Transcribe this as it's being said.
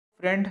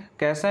Friend,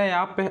 कैसा है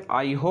आप?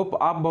 आई होप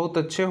आप बहुत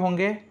अच्छे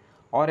होंगे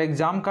और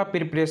एग्ज़ाम का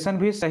प्रिपरेशन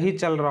भी सही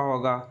चल रहा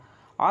होगा।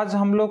 आज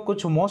हम लोग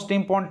कुछ most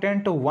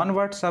important one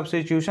word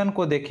substitution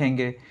को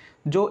देखेंगे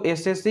जो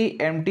एसएससी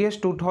एमटीएस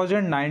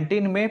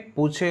 2019 में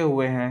पूछे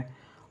हुए हैं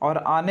और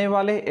आने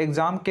वाले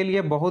एग्ज़ाम के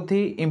लिए बहुत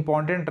ही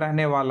इम्पॉर्टेंट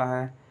रहने वाला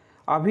है।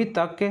 अभी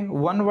तक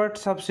वन वर्ड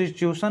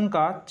सब्स्टिट्यूशन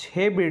का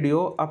 6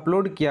 वीडियो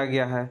अपलोड किया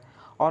गया है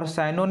और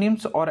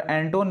साइनोनिम्स और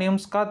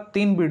एंटोनिम्स का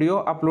 3 वीडियो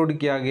अपलोड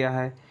किया गया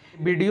है।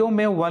 वीडियो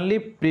में ओनली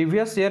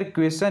प्रीवियस ईयर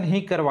क्वेश्चन ही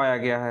करवाया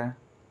गया है।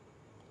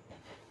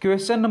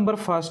 Question number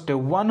first,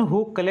 one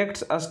who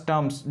collects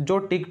stumps, जो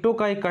टिकटों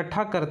का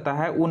इकट्ठा करता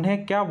है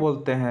उन्हें क्या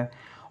बोलते हैं?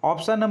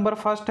 ऑप्शन नंबर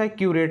फर्स्ट है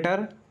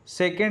curator,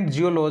 second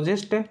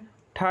geologist,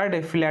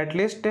 third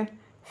फिलैटलिस्ट,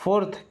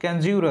 fourth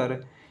कंज्यूरर।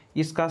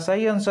 इसका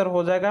सही आंसर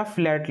हो जाएगा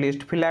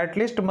फ्लैटलिस्ट।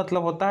 फ्लैटलिस्ट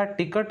मतलब होता है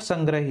ticket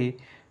संग्रही।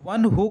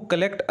 One who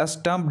collect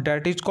stump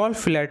date is called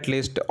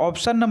फ्लैटलिस्ट।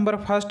 Option number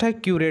first है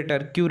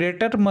क्यूरेटर।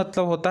 क्यूरेटर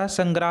मतलब होता है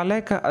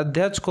संग्रहालय का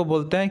अध्यक्ष को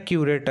बोलते हैं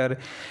curator.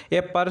 A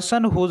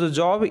person whose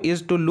job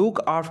is to look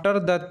after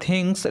the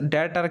things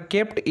that are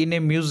kept in A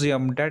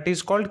museum date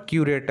is called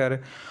curator.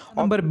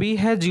 Number B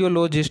है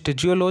जियोलॉजिस्ट।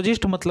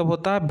 जियोलॉजिस्ट मतलब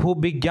होता है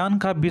भूविज्ञान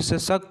का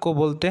विशेषज्ञ को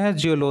बोलते हैं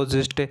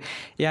जियोलॉजिस्ट,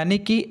 यानी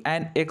कि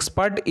an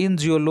expert in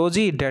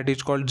geology date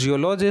is called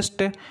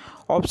geologist.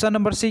 Option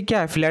number C क्या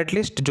है?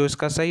 फ्लैटलिस्ट, जो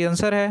इसका सही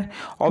आंसर है।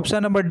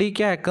 ऑप्शन नंबर डी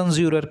क्या है?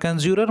 कंज्यूरर।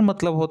 कंज्यूरर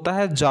मतलब होता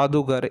है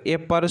जादूगर। A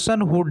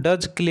person who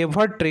does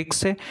clever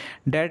tricks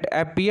date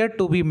appear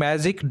to be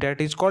magic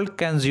date is called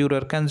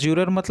कंज्यूरर।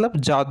 कंज्यूरर मतलब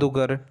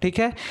जादूगर, ठीक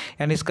है।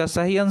 यानी इसका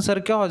सही आंसर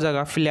क्या हो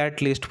जाएगा?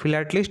 फ्लैटलिस्ट।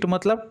 फ्लैटलिस्ट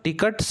मतलब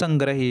टिकट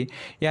संग्रही,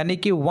 यानी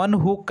कि one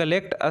who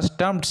collect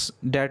stumps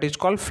date is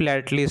called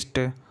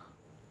फ्लैटलिस्ट।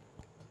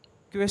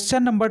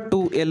 Question number 2,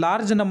 a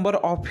large number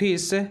of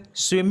fish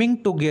swimming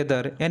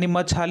together, यानी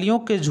मछलियों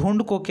के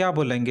झुंड को क्या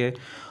बोलेंगे?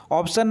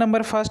 ऑप्शन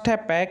नंबर फर्स्ट है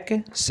pack,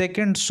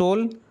 second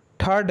soul,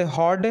 third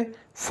हॉर्ड,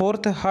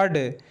 fourth heard.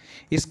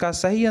 इसका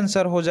सही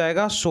आंसर हो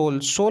जाएगा सोल।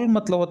 सोल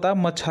मतलब होता है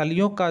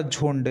मछलियों का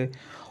झुंड।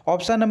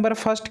 ऑप्शन नंबर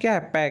फर्स्ट क्या है?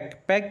 पैक।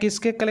 पैक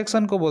किसके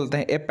कलेक्शन को बोलते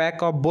हैं? ए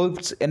पैक ऑफ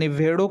बुल्स, यानी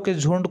भेड़ों के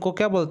झुंड को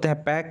क्या बोलते हैं?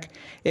 Pack.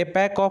 A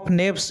pack of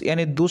neps,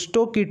 यानी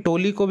दुष्टों की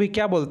टोली को भी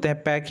क्या बोलते हैं?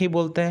 पैक ही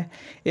बोलते हैं।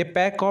 ए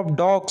पैक ऑफ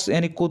डॉग्स,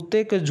 यानी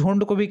कुत्ते के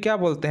झुंड को भी क्या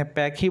बोलते हैं?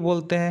 पैक ही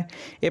बोलते हैं।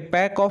 ए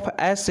पैक ऑफ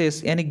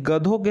एसेस, यानी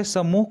गधों के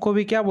समूह को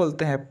भी क्या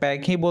बोलते हैं?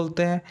 पैक ही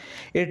बोलते हैं।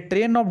 ए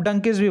ट्रेन ऑफ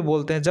डंकीज भी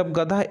बोलते हैं, जब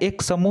गधा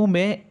एक समूह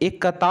में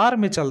एक कतार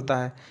में चलता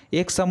है,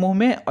 एक समूह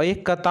में और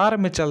एक कतार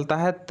में चलता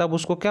है, तब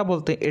उसको क्या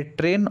बोलते हैं? ए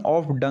ट्रेन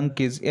ऑफ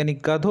डंकीज, यानी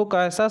गधों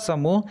का ऐसा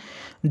समूह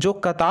जो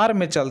कतार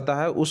में चलता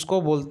है उसको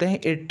बोलते हैं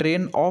ए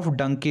train of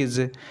donkeys.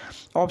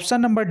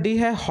 Option number D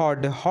है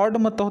हॉर्ड। हॉर्ड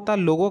मतलब होता है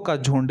लोगों का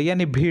झुंड,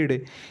 यानी भीड़।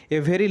 A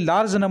very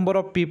large number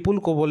of people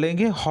को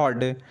बोलेंगे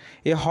हॉर्ड।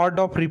 ए हॉर्ड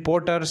of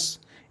reporters,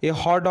 A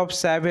हॉर्ड of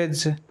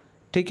savage,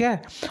 ठीक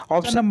है।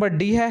 ऑप्शन नंबर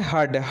डी है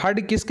हर्ड।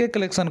 हर्ड किसके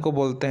कलेक्शन को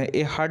बोलते हैं?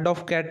 ए हर्ड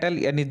ऑफ कैटल,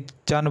 यानी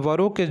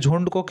जानवरों के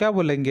झुंड को क्या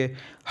बोलेंगे?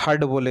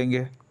 हर्ड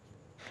बोलेंगे।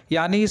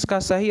 यानी इसका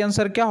सही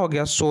आंसर क्या हो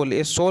गया? Soul.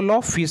 A soul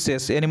of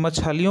fishes, यानी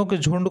मछलियों के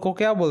झुंड को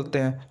क्या बोलते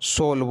हैं?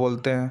 सोल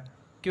बोलते हैं।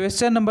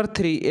 Question number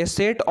 3, A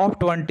set of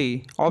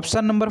 20।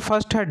 Option number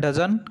first है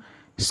dozen,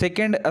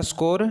 second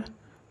score,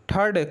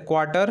 third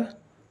quarter,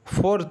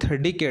 fourth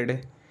decade.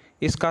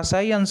 इसका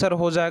सही आंसर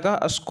हो जाएगा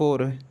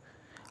स्कोर।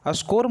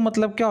 स्कोर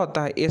मतलब क्या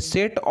होता है? ए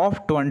set of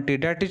 20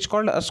 date is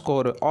called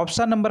score.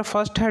 Option number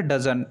first है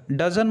डजन।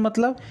 डजन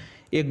मतलब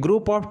ए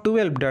group of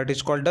 12 date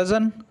is called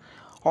dozen.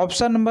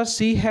 Option number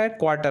C है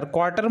क्वार्टर।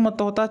 क्वार्टर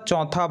मतलब होता है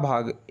चौथा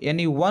भाग,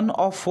 यानी 1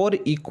 of 4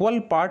 equal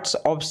parts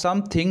of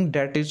something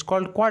date is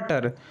called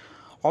quarter.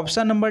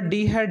 Option number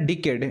D है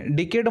डिकेड।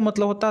 डिकेड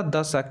मतलब होता है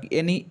दशक,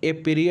 यानी a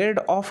period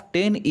of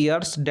 10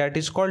 years date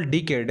is called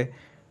decade.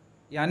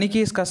 यानी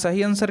कि इसका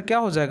सही आंसर क्या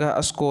हो जाएगा?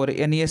 स्कोर,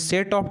 यानी ए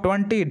set of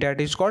 20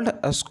 date is called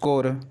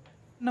score.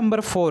 Number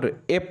 4,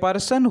 a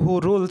person who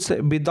rules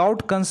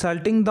without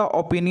consulting the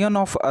opinion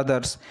of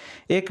others.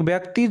 एक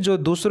व्यक्ति जो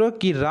दूसरों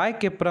की राय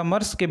के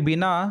परामर्श के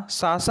बिना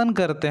शासन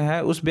करते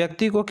हैं, उस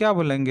व्यक्ति को क्या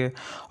बोलेंगे?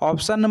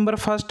 ऑप्शन नंबर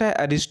फर्स्ट है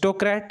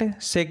aristocrat,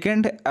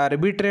 second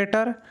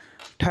arbitrator,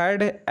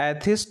 third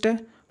atheist,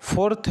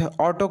 fourth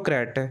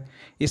autocrat.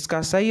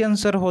 इसका सही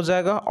आंसर हो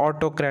जाएगा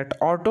ऑटोक्रेट।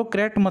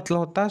 ऑटोक्रेट मतलब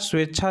होता है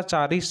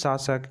स्वेच्छाचारी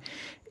शासक,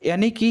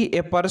 यानी कि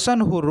a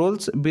person who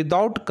rules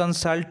without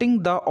consulting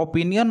the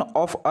opinion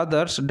of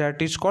others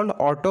date is called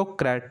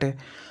autocrat.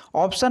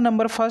 Option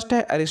number first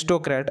है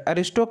एरिस्टोक्रेट।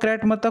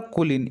 एरिस्टोक्रेट मतलब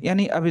कुलीन,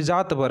 यानी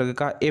अभिजात वर्ग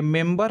का, ए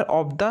member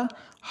of the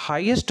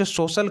highest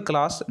social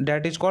class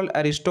date is called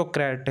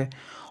aristocrat.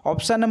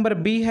 Option number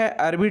B है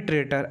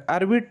arbitrator.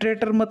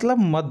 Arbitrator मतलब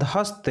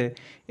मध्यस्थ,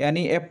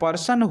 यानी a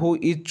person who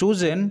is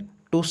chosen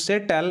to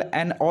settle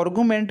an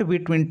argument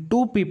between two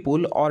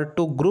people or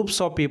two groups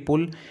of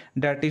people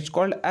that is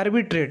called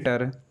arbitrator।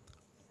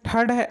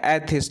 Third है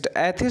atheist.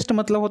 Atheist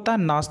मतलब होता है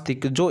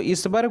नास्तिक, जो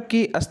ईश्वर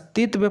की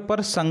अस्तित्व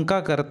पर शंका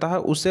करता है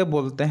उसे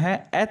बोलते हैं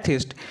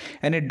एथिस्ट,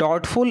 यानी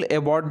doubtful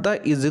about the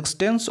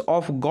existence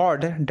of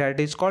God date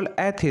is called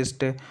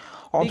atheist.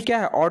 और क्या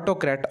है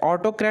ऑटोक्रेट,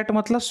 ऑटोक्रेट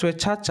मतलब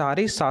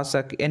स्वेच्छाचारी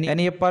शासक,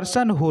 यानी a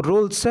person who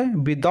rules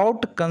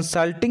without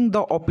consulting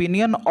the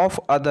opinion of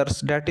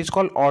others, that is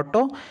called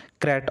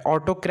autocrat.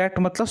 Autocrat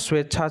मतलब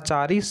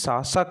स्वेच्छाचारी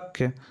शासक।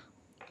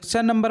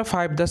 Question number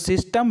 5, the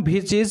system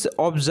which is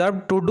observe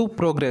to do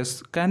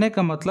progress, कहने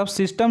का मतलब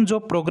सिस्टम जो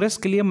प्रोग्रेस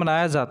के लिए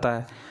मनाया जाता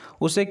है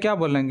उसे क्या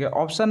बोलेंगे।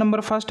 ऑप्शन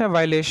नंबर फर्स्ट है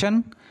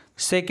violation,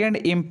 second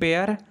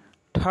empire,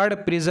 third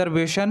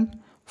preservation,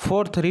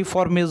 fourth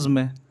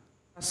रिफॉर्मिज्म।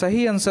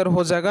 सही आंसर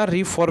हो जाएगा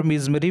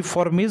रिफॉर्मिज्म।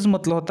 रिफॉर्मिज्म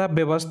मतलब होता है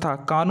व्यवस्था,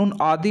 कानून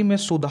आदि में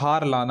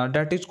सुधार लाना,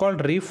 डेट इज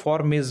कॉल्ड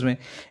रिफॉर्मिज्म।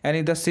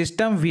 यानी the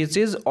system which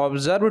is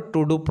observe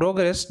to do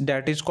progress,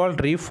 date is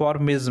called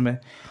रिफॉर्मिज्म।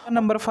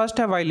 Number first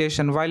है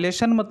वायलेशन।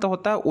 वायलेशन मतलब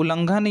होता है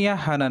उल्लंघन या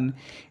हनन,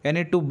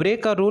 यानी टू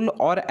ब्रेक अ रूल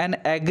और an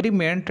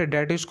agreement,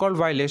 date is called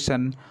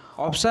violation.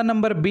 Option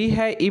number B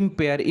है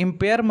इम्पेयर।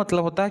 इम्पेयर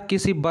मतलब होता है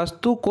किसी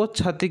वस्तु को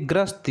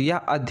क्षतिग्रस्त या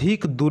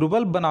अधिक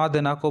दुर्बल बना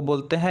देना को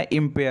बोलते हैं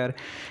इम्पेयर,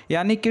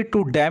 यानी कि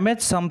टू डैमेज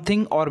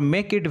समथिंग और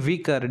make it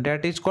weaker,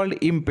 date is called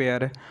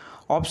empire.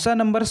 Option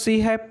number C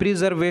है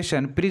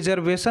प्रिजर्वेशन।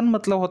 प्रिजर्वेशन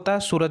मतलब होता है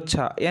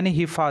सुरक्षा यानी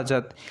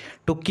हिफाजत,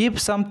 टू कीप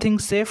समथिंग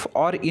सेफ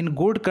और in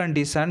good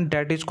condition,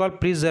 date is called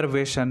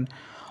preservation.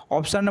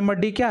 Option number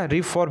D क्या है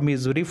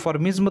रिफॉर्मिज्म।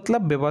 रिफॉर्मिज्म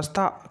मतलब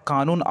व्यवस्था,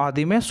 कानून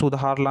आदि में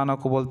सुधार लाना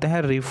को बोलते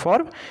हैं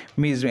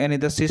रिफॉर्मिज्म, यानी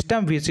the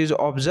system which is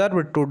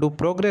observe to do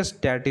progress,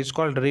 that is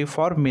called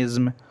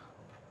रिफॉर्मिज्म।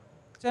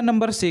 Question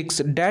number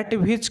 6, that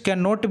which can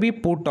not be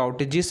put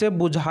out, जिसे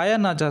बुझाया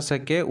ना जा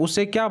सके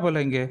उसे क्या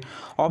बोलेंगे।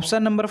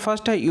 ऑप्शन नंबर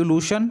फर्स्ट है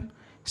इल्यूशन,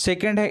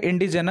 सेकेंड है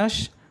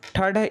इंडिजिनस,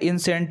 थर्ड है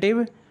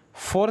इंसेंटिव,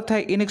 फोर्थ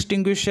है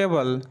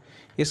इनएक्सटिंग्विशेबल।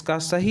 इसका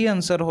सही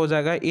आंसर हो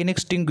जाएगा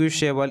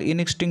इनएक्सटिंग्विशेबल।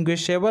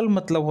 इनएक्सटिंग्विशेबल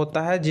मतलब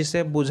होता है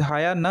जिसे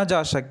बुझाया न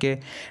जा सके।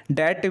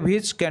 That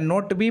which can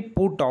not be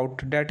put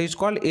out, that is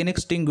called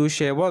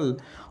इनएक्सटिंग्विशेबल।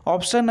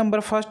 Option number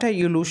first है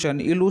इल्यूशन।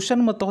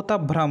 इल्यूशन मतलब होता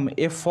है भ्रम,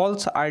 ए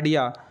फॉल्स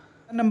आइडिया।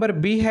 नंबर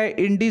बी है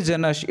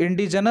इंडिजनस।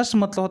 इंडिजनस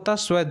मतलब होता है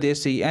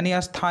स्वदेशी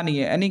यानी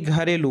स्थानीय यानी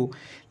घरेलू,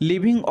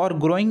 लिविंग और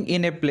growing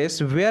in a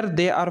place where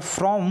they are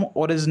from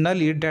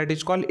originally, date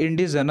is called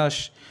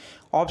indigenous.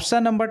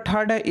 Option number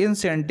third है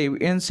इंसेंटिव।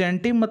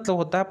 इंसेंटिव मतलब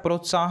होता है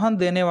प्रोत्साहन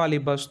देने वाली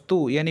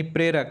वस्तु यानी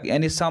प्रेरक,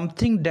 यानी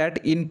something that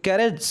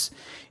encourage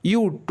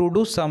you to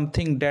do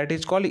something, that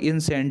is called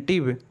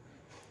incentive.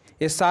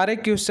 ये सारे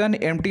क्वेश्चन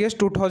MTS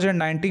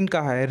 2019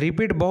 का है,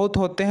 रिपीट बहुत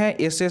होते हैं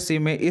SSC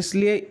में,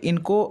 इसलिए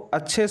इनको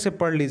अच्छे से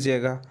पढ़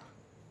लीजिएगा।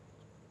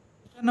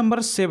 Number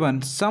 7,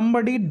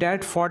 somebody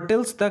that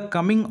foretells the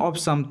coming of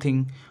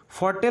something।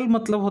 फोरटेल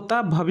मतलब होता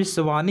है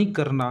भविष्यवाणी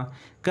करना,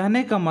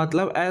 कहने का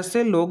मतलब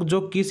ऐसे लोग जो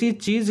किसी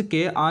चीज़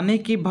के आने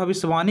की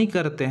भविष्यवाणी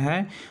करते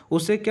हैं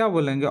उसे क्या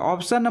बोलेंगे।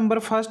 ऑप्शन नंबर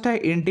फर्स्ट है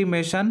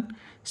intimation,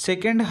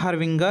 second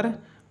हार्विंगर,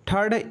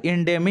 third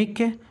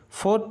endemic,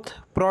 fourth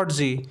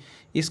prodigy.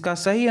 इसका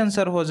सही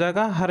आंसर हो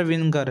जाएगा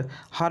हार्विंगर।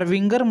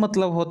 हार्विंगर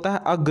मतलब होता है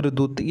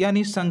अग्रदूत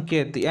यानी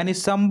संकेत, यानी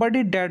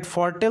somebody that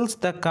foretells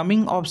the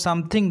coming of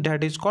something,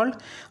 that is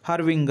called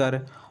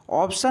हार्विंगर।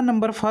 Option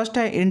number first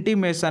है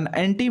इंटीमेशन।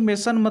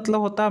 इंटीमेशन मतलब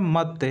होता है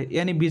मत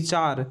यानी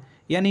विचार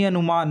यानी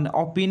अनुमान,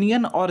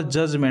 ओपिनियन और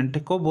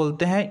जजमेंट को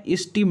बोलते हैं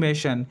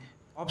एस्टिमेशन।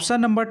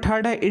 ऑप्शन नंबर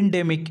थर्ड है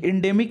इंडेमिक।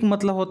 इंडेमिक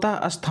मतलब होता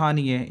है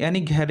स्थानीय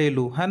यानी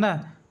घरेलू, है ना।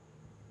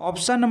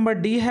 ऑप्शन नंबर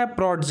डी है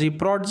प्रोडजी।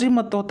 प्रोडजी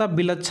मतलब होता है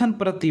विलक्षण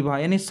प्रतिभा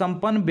यानी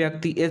संपन्न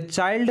व्यक्ति, a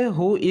child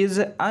who is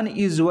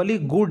unusually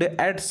good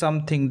at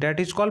something, that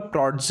is called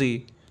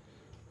prodigy.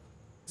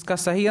 इसका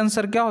सही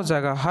आंसर क्या हो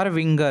जाएगा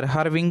हार्विंगर।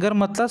 हार्विंगर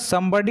मतलब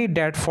somebody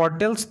that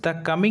foretells the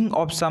coming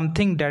of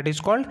something, that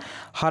is called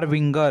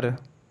हार्विंगर।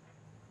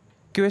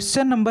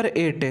 Question number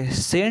 8,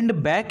 send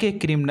back a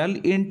criminal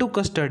into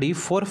custody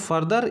for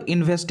further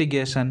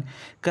investigation.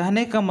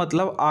 कहने का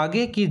मतलब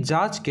आगे की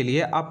जांच के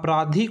लिए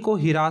अपराधी को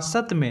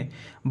हिरासत में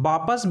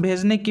वापस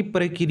भेजने की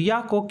प्रक्रिया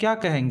को क्या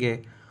कहेंगे।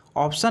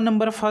 ऑप्शन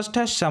नंबर फर्स्ट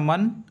है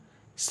समन,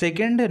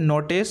 second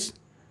notice,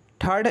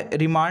 third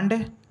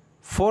remand,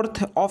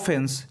 fourth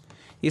offence.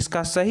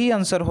 इसका सही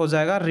आंसर हो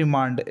जाएगा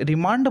रिमांड।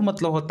 रिमांड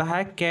मतलब होता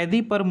है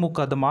कैदी पर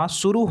मुकदमा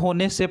शुरू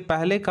होने से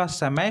पहले का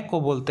समय को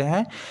बोलते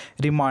हैं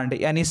रिमांड,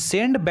 यानी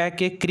send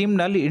back a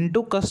criminal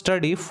into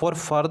custody for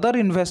further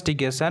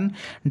investigation,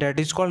 that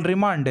is called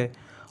remand.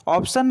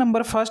 Option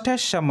number first है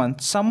समन।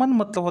 समन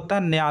मतलब होता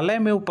है न्यायालय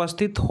में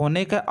उपस्थित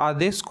होने के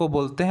आदेश को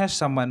बोलते हैं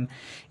समन,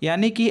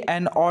 यानी कि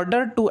N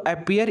order to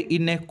appear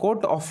in a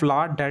court of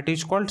law, that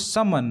is called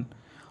summon.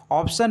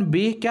 Option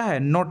B क्या है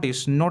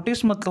नोटिस।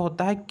 नोटिस मतलब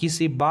होता है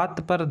किसी बात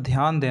पर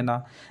ध्यान देना,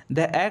 the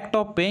act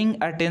of paying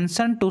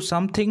attention to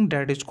something,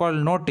 that is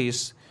called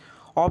notice.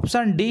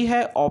 Option D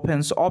है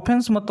ऑफेंस।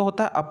 ऑफेंस मतलब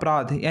होता है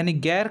अपराध यानी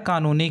गैर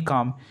कानूनी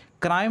काम,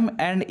 क्राइम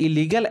एंड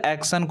इलीगल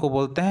एक्शन को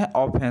बोलते हैं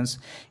ऑफेंस,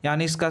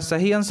 यानी इसका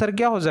सही आंसर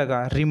क्या हो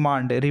जाएगा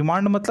रिमांड।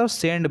 रिमांड मतलब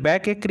send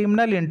back a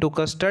criminal into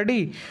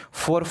custody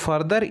for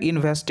further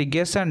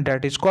investigation,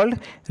 that is called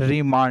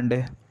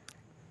remand.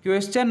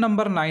 Question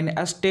number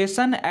 9,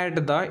 station at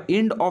the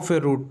end of A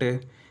root.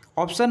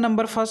 Option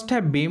number first है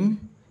बीम,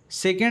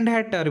 सेकंड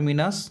है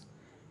terminus,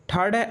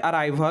 third है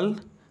arrival,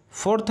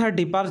 fourth है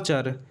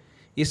departure.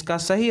 इसका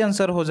सही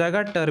answer हो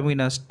जाएगा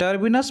terminus.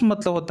 Terminus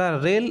मतलब होता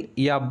है रेल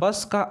या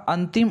बस का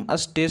अंतिम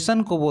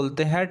स्टेशन को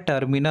बोलते हैं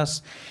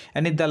टर्मिनस,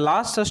 यानी द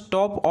लास्ट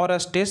स्टॉप और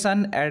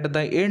station at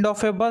the end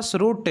of A bus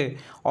route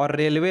और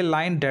railway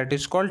line, date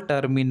is called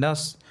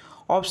terminus.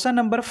 Option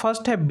number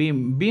first है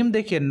बीम। बीम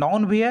देखिए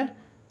नाउन भी है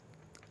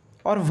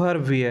और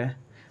वर्ब भी है।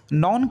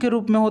 नाउन के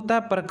रूप में होता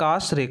है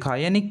प्रकाश रेखा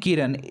यानी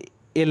किरण,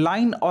 ए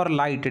लाइन और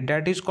light,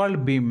 date is called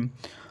beam.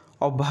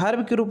 और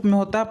वर्ब के रूप में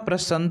होता है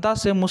प्रसन्नता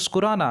से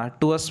मुस्कुराना,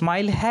 to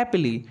smile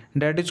happily,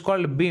 date is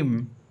called beam.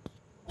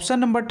 Option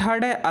number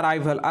third है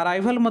अराइवल।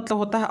 अराइवल मतलब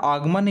होता है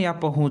आगमन या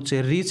पहुँच,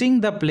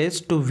 reaching the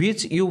place to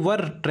which you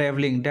were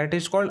travelling, date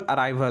is called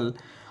arrival.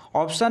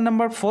 Option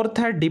number fourth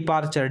है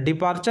डिपार्चर।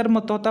 डिपार्चर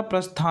मतलब होता है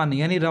प्रस्थान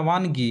यानी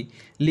रवानगी,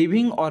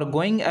 लिविंग और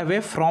going away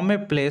from a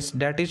place,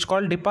 date is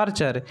called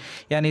departure,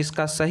 यानी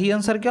इसका सही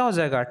आंसर क्या हो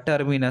जाएगा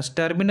टर्मिनस।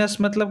 टर्मिनस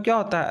मतलब क्या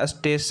होता है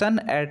station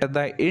at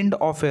the end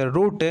of A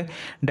root,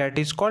 date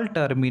is called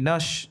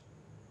terminus.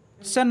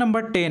 Question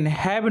number 10,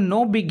 have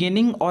no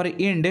beginning और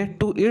एंड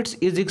टू इट्स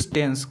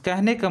एग्जिस्टेंस।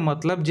 कहने का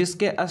मतलब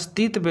जिसके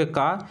अस्तित्व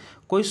का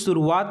कोई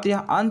शुरुआत या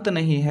अंत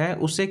नहीं है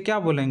उसे क्या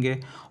बोलेंगे।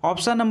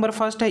 ऑप्शन नंबर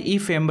फर्स्ट है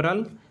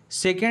ephemeral,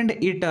 second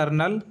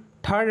eternal,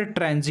 third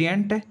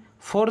transient,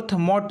 fourth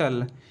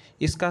मॉर्टल।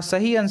 इसका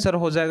सही आंसर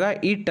हो जाएगा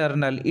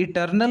इटर्नल।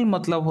 इटर्नल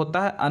मतलब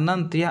होता है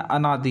अनंत या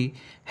अनादि।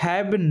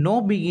 हैव नो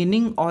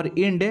बिगिनिंग और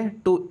and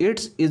to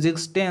its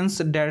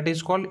existence, date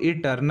is called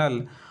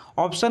eternal.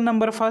 Option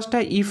number first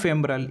है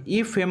इफेमरल।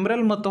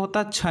 इफेमरल मतलब होता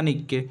है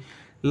क्षणिक के,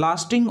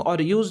 लास्टिंग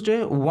और used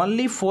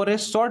only for a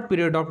short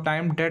period of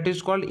time, date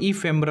is called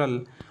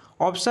ephemeral.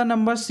 Option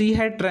number C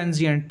है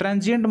transient.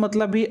 Transient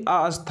मतलब भी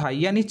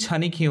अस्थायी यानी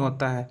क्षणिक ही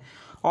होता है।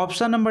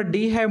 ऑप्शन नंबर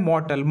डी है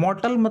मॉर्टल।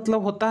 मॉर्टल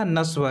मतलब होता है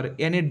नश्वर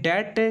यानी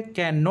date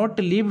can not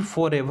live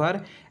for ever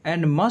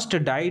and must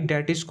die,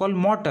 date is called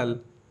मॉर्टल।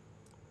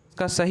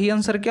 इसका सही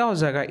आंसर क्या हो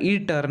जाएगा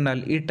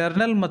इटर्नल।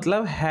 इटर्नल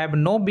मतलब हैव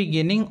नो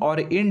बिगिनिंग और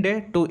and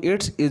to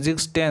its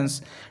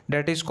existence,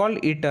 date is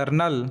called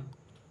eternal.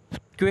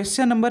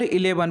 Question number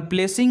 11,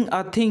 placing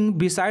a thing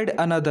beside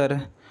another.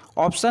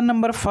 Option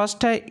number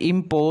first है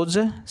impose,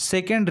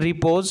 second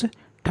repose,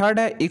 third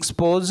है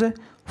expose,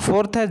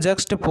 fourth है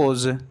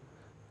जक्स्टपोज।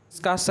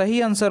 इसका सही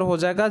आंसर हो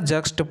जाएगा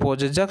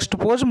जक्स्टपोज।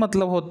 जक्स्टपोज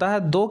मतलब होता है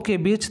दो के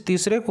बीच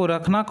तीसरे को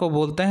रखना को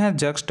बोलते हैं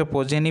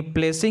जक्स्टपोज, यानी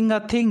placing a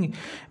thing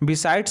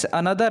besides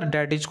another,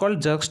 date is called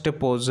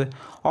जक्स्टपोज।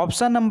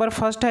 Option number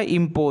first है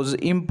इम्पोज।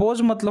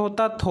 इम्पोज मतलब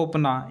होता है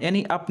थोपना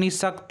यानी अपनी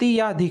शक्ति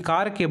या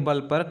अधिकार के बल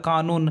पर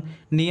कानून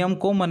नियम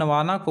को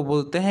मनवाना को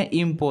बोलते हैं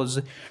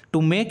impose.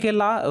 To make a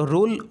law,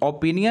 rule,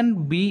 opinion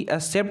be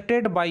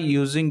accepted by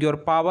using your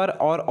power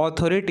और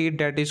authority,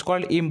 date is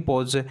called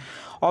impose.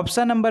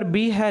 Option number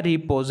B है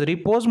रिपोज।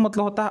 रिपोज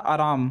मतलब होता है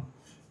आराम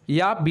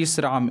या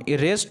विश्राम,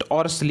 रेस्ट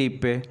और स्लीप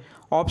पे।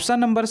 ऑप्शन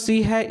नंबर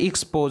सी है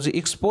एक्सपोज।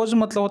 एक्सपोज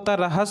मतलब होता है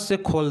रहस्य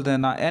खोल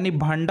देना यानी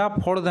भंडा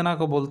फोड़ देना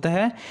को बोलते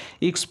हैं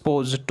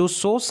expose. To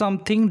show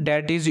something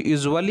date is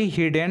usually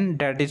hidden,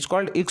 date is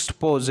called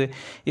expose.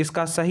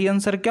 इसका सही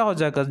आंसर क्या हो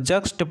जाएगा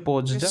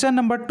जक्स्टपोज। Question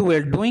number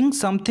 12, doing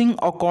something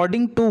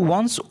according to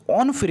one's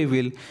own free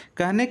will.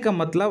 कहने का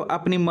मतलब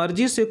अपनी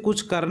मर्जी से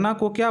कुछ करना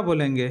को क्या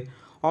बोलेंगे।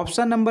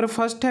 ऑप्शन नंबर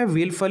फर्स्ट है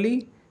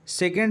विलफुली,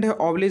 सेकेंड है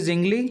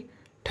ऑब्लिजिंगली,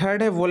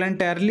 थर्ड है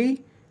वॉलंटरली,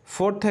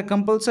 फोर्थ है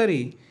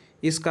कंपल्सरी।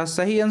 इसका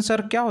सही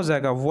आंसर क्या हो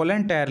जाएगा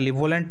वॉलंटरली।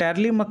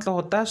 वॉलंटरली मतलब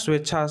होता है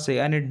स्वेच्छा से,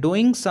 यानी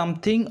doing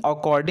something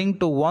according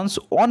to one's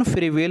own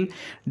free will,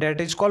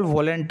 date is called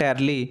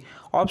voluntarily.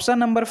 Option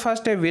number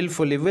first है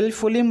विलफुली।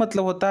 विलफुली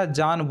मतलब होता है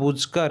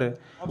जानबूझकर।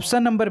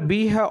 ऑप्शन नंबर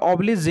बी है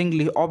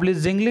ऑब्लिजिंगली।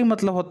 ऑब्लिजिंगली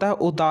मतलब होता है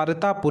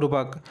उदारता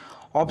पूर्वक।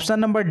 ऑप्शन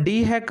नंबर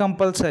डी है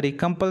कंपलसरी।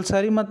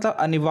 कंपलसरी मतलब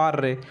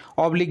अनिवार्य,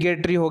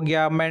 ऑब्लिगेटरी हो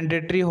गया,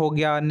 मैंडेटरी हो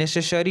गया,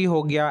 नेसेसरी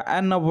हो गया,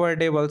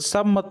 अनअवॉइडेबल,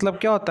 सब मतलब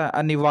क्या होता है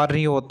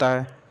अनिवार्य होता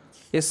है।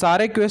 ये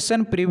सारे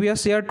क्वेश्चन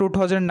प्रीवियस ईयर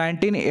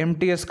 2019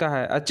 MTS का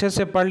है, अच्छे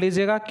से पढ़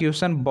लीजिएगा,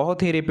 क्वेश्चन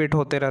बहुत ही रिपीट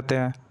होते रहते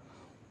हैं।